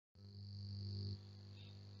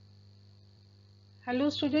Hello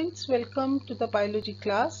students, welcome to the biology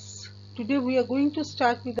class. Today we are going to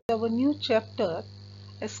start with our new chapter,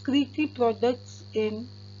 excretory products in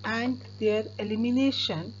and their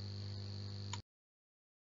elimination.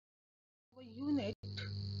 Our unit,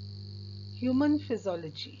 human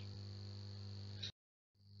physiology.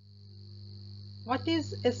 What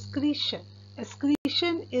is excretion?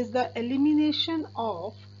 Excretion is the elimination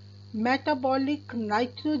of metabolic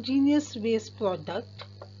nitrogenous waste product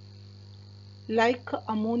like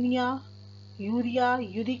ammonia, urea,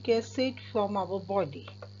 uric acid from our body.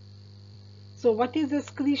 So what is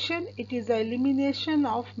excretion? It is the elimination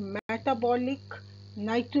of metabolic,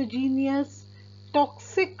 nitrogenous,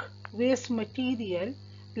 toxic waste material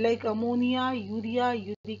like ammonia, urea,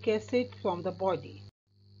 uric acid from the body.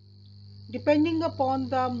 Depending upon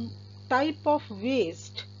the type of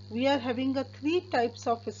waste, we are having three types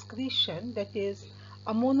of excretion, that is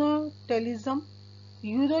ammonotelism,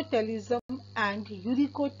 urotelism and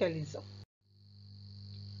uricotelism.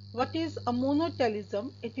 What is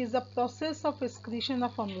ammonotelism? It is a process of excretion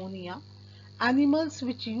of ammonia. Animals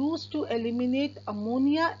which used to eliminate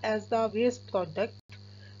ammonia as the waste product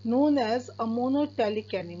known as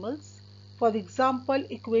ammonotelic animals. For example,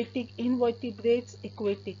 aquatic invertebrates,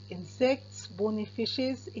 aquatic insects, bony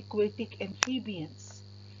fishes, aquatic amphibians.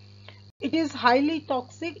 It is highly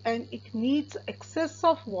toxic and it needs excess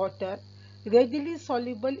of water, readily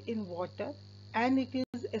soluble in water, and it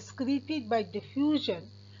is excreted by diffusion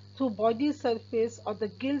through body surface or the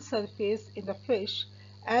gill surface in the fish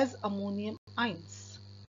as ammonium ions.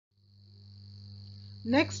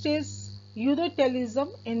 Next is urotelism,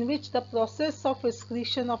 in which the process of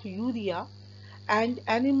excretion of urea, and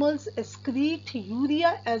animals excrete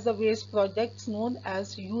urea as a waste product known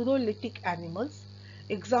as urolytic animals.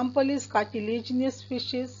 Example is cartilaginous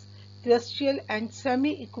fishes, terrestrial and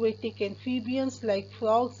semi-aquatic amphibians like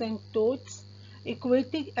frogs and toads,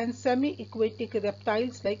 aquatic and semi-aquatic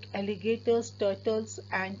reptiles like alligators, turtles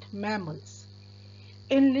and mammals.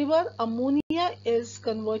 In liver, ammonia is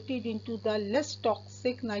converted into the less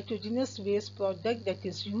toxic nitrogenous waste product, that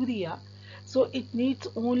is urea. So it needs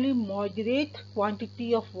only moderate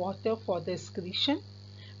quantity of water for the excretion.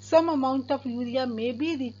 Some amount of urea may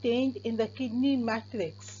be retained in the kidney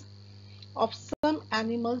matrix of some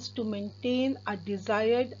animals to maintain a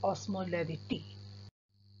desired osmolarity.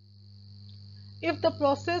 If the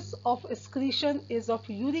process of excretion is of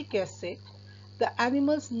uric acid, the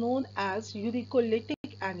animals known as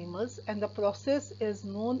uricolytic animals, and the process is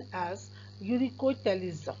known as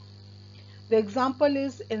uricotelism. The example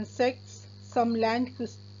is insects, some land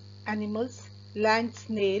animals, land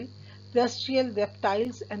snail, terrestrial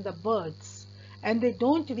reptiles and the birds, and they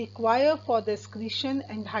don't require for the excretion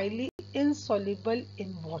and highly insoluble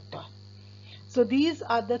in water. So these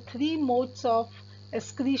are the three modes of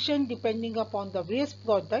excretion depending upon the waste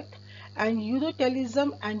product, and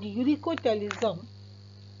urotelism and uricotelism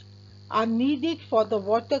are needed for the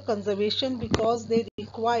water conservation because they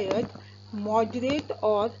required moderate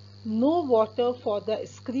or no water for the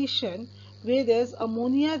excretion, whereas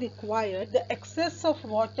ammonia required the excess of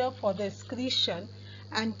water for the excretion,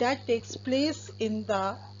 and that takes place in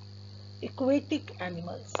the aquatic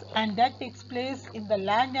animals, and that takes place in the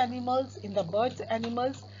land animals, in the birds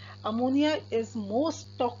animals. Ammonia is most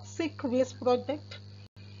toxic waste product,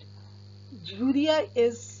 urea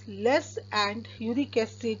is less and uric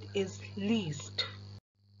acid is least.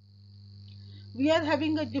 We are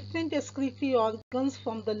having a different excretory organs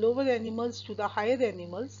from the lower animals to the higher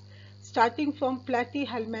animals, starting from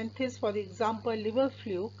platyhelminthes, for example liver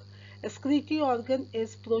fluke. Excretory organ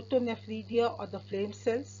is protonephridia or the flame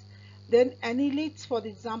cells. Then annelids, for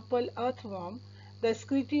example earthworm, the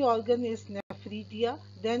excretory organ is nephridia.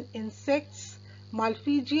 Then insects,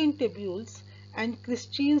 Malpighian tubules, and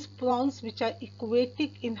crustaceans, prawns, which are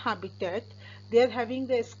aquatic in habitat, they are having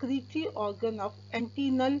the excretory organ of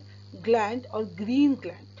antennal gland or green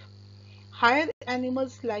gland. Higher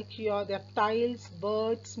animals like your reptiles,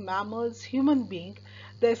 birds, mammals, human being,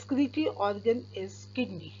 the excretory organ is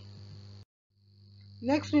kidney.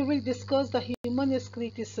 Next we will discuss the human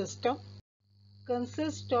excretory system.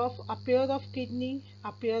 Consists of a pair of kidney,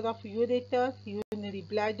 a pair of ureter, urinary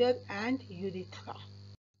bladder and urethra.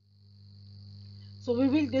 So we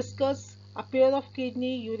will discuss a pair of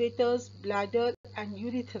kidney, ureters, bladder and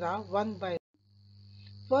urethra one by one.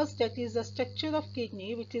 First, that is the structure of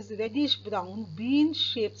kidney, which is reddish brown bean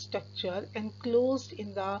shaped structure enclosed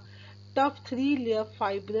in the tough 3-layer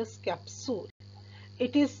fibrous capsule.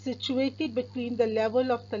 It is situated between the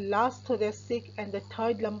level of the last thoracic and the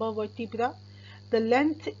third lumbar vertebra. The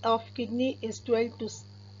length of kidney is 10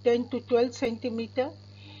 to 12 centimeter.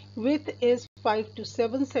 Width is 5 to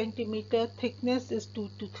 7 centimeter, thickness is 2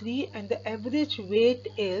 to 3, and the average weight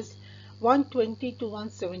is 120 to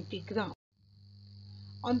 170 grams.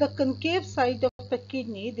 On the concave side of the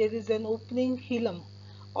kidney, there is an opening hilum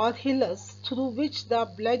or hilus through which the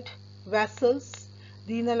blood vessels,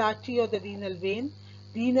 renal artery or the renal vein,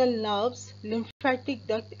 renal nerves, lymphatic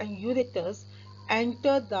duct and ureters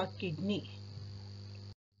enter the kidney.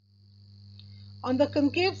 On the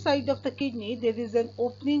concave side of the kidney, there is an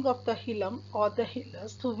opening of the hilum or the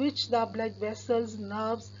hilus through which the blood vessels,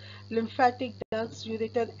 nerves, lymphatic ducts,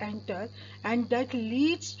 ureter enter, and that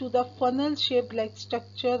leads to the funnel-shaped like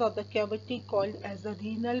structure or the cavity called as the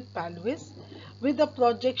renal pelvis, with the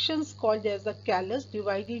projections called as the callus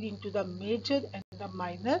divided into the major and the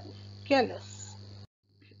minor callus.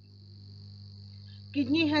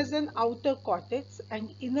 Kidney has an outer cortex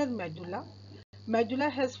and inner medulla. Medulla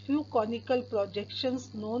has few conical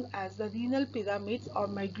projections known as the renal pyramids or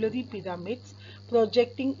medullary pyramids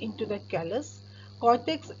projecting into the callus.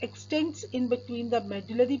 Cortex extends in between the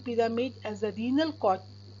medullary pyramid as the renal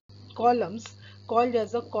columns called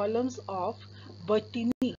as the columns of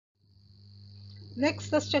Bertini. Next,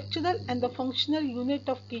 the structural and the functional unit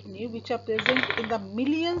of kidney, which are present in the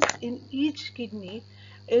millions in each kidney,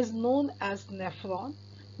 is known as nephron.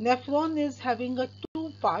 Nephron is having a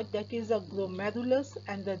two-part, that is a glomerulus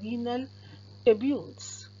and the renal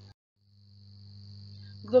tubules.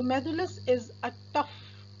 Glomerulus is a tuft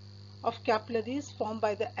of capillaries formed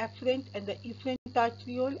by the afferent and the efferent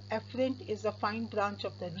arteriole. Afferent is a fine branch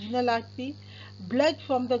of the renal artery. Blood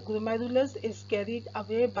from the glomerulus is carried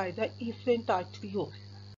away by the efferent arteriole.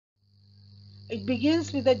 It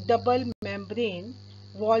begins with a double membrane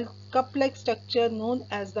walled cup-like structure known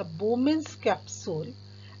as the Bowman's capsule,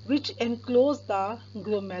 which enclose the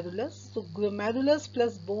glomerulus. So glomerulus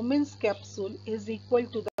plus Bowman's capsule is equal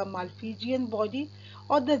to the Malpighian body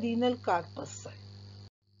or the renal corpuscle.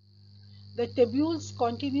 The tubules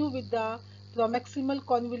continue with the proximal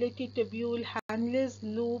convoluted tubule, Henle's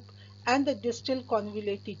loop, and the distal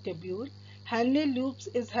convoluted tubule. Henle loops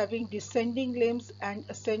is having descending limbs and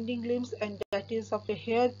ascending limbs, and that is of a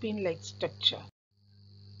hairpin-like structure.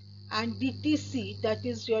 And DTC, that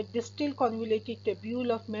is your distal convoluted tubule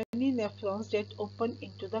of many nephrons that open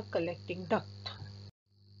into the collecting duct.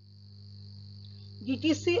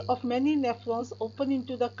 DTC of many nephrons open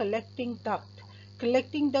into the collecting duct.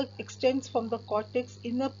 Collecting duct extends from the cortex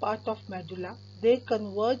inner part of medulla. They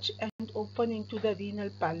converge and open into the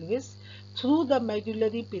renal pelvis through the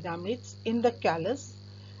medullary pyramids in the callus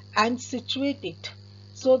and situate it.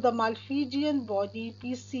 So the Malpighian body,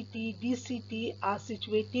 PCT, DCT are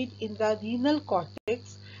situated in the renal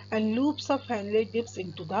cortex and loops of Henle dips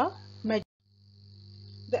into the medulla.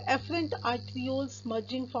 The afferent arterioles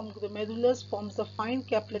merging from glomerulus forms a fine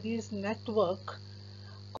capillaries network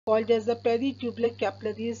called as the peritubular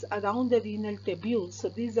capillaries around the renal tubules. So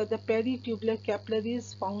these are the peritubular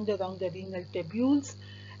capillaries found around the renal tubules,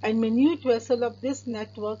 and minute vessel of this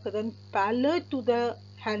network run parallel to the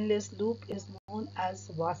Henle's loop is known as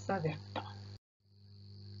vasa recta.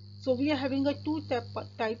 So we are having a two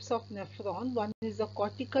types of nephron. One is a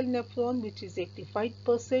cortical nephron, which is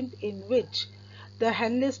 85%, in which the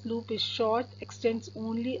Henle's loop is short, extends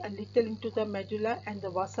only a little into the medulla, and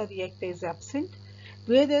the vasa recta is absent.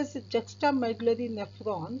 Whereas juxtamedullary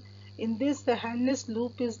nephron, in this the Henle's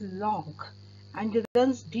loop is long and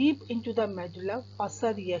runs deep into the medulla,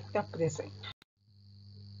 vasa recta present.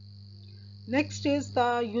 Next is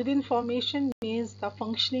the urine formation, means the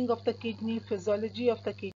functioning of the kidney, physiology of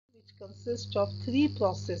the kidney, which consists of three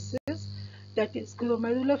processes, that is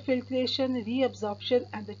glomerular filtration, reabsorption,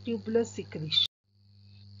 and the tubular secretion.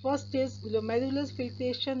 First is glomerular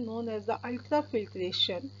filtration, known as the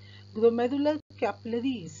ultrafiltration. Glomerular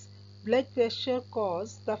capillaries blood pressure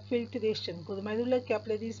cause the filtration. Glomerular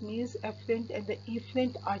capillaries means afferent and the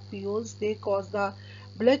efferent arterioles. They cause the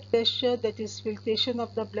blood pressure, that is filtration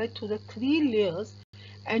of the blood through the three layers: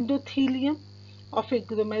 endothelium of a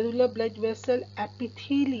glomerular blood vessel,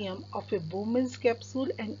 epithelium of a Bowman's capsule,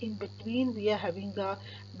 and in between we are having a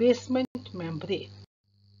basement membrane.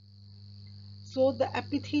 So the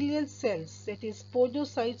epithelial cells, that is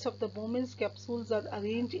podocytes of the Bowman's capsules, are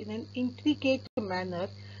arranged in an intricate manner,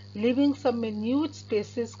 leaving some minute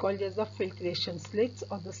spaces called as the filtration slits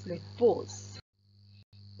or the slit pores.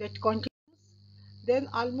 That continues. Then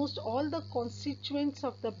almost all the constituents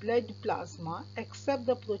of the blood plasma except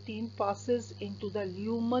the protein passes into the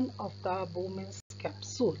lumen of the Bowman's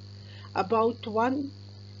capsule. About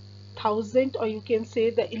 1,000, or you can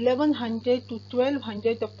say the 1100 to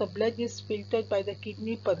 1200 of the blood is filtered by the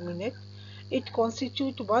kidney per minute. It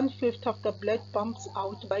constitutes 1/5 of the blood pumps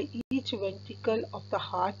out by each ventricle of the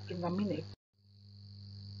heart in a minute.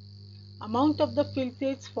 Amount of the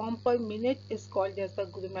filtrates formed per minute is called as the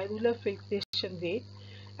glomerular filtration rate,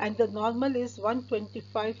 and the normal is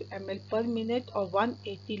 125 ml per minute or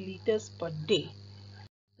 180 liters per day.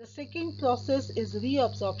 The second process is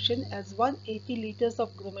reabsorption, as 180 liters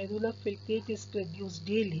of glomerular filtrate is produced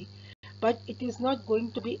daily, but it is not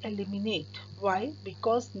going to be eliminated. Why?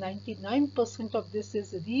 Because 99% of this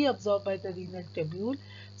is reabsorbed by the renal tubule,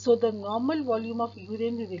 so the normal volume of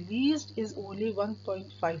urine released is only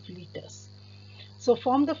 1.5 liters. So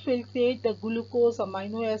from the filtrate, the glucose,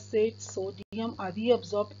 amino acids, sodium are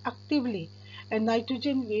reabsorbed actively, and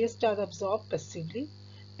nitrogen waste are absorbed passively.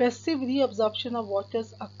 Passive reabsorption of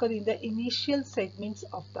waters occur in the initial segments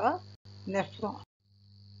of the nephron.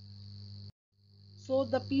 So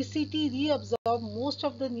the PCT reabsorb most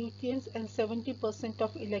of the nutrients and 70%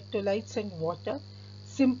 of electrolytes and water.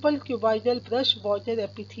 Simple cuboidal brush border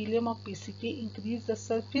epithelium of PCT increase the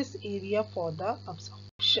surface area for the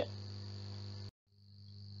absorption.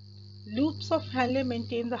 Loops of Henle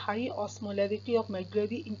maintain the high osmolarity of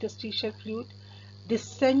medullary interstitial fluid.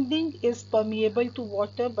 Descending is permeable to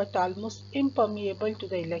water but almost impermeable to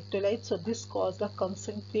the electrolytes, so this causes the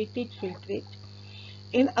concentrated filtrate.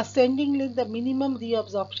 In ascending length, the minimum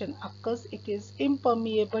reabsorption occurs. It is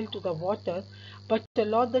impermeable to the water but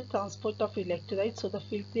allows the transport of electrolytes, so the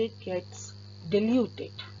filtrate gets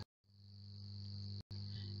diluted.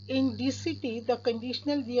 In DCT, the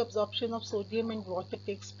conditional reabsorption of sodium and water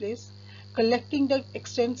takes place. Collecting that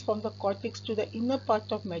extends from the cortex to the inner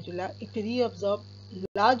part of medulla. It reabsorbs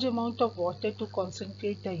large amount of water to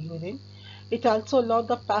concentrate the urine. It also allows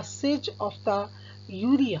the passage of the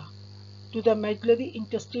urea to the medullary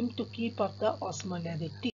intestine to keep up the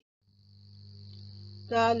osmolarity.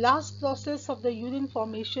 The last process of the urine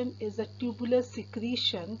formation is the tubular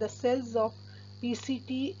secretion. The cells of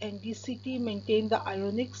PCT and DCT maintain the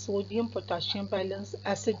ionic sodium-potassium balance,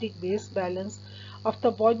 acidic-base balance of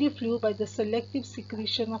the body fluid by the selective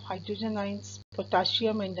secretion of hydrogen ions,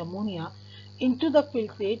 potassium and ammonia into the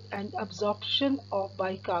filtrate and absorption of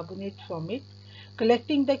bicarbonate from it.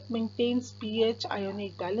 Collecting that maintains pH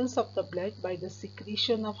ionic balance of the blood by the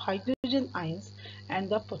secretion of hydrogen ions and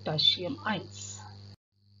the potassium ions.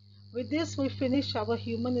 With this, we finish our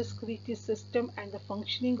human excretory system and the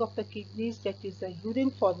functioning of the kidneys, that is the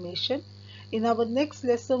urine formation. In our next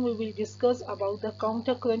lesson, we will discuss about the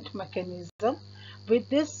countercurrent mechanism. With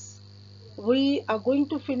this, we are going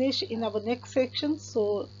to finish in our next section.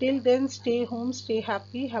 So till then, stay home, stay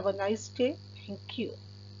happy, have a nice day. Thank you.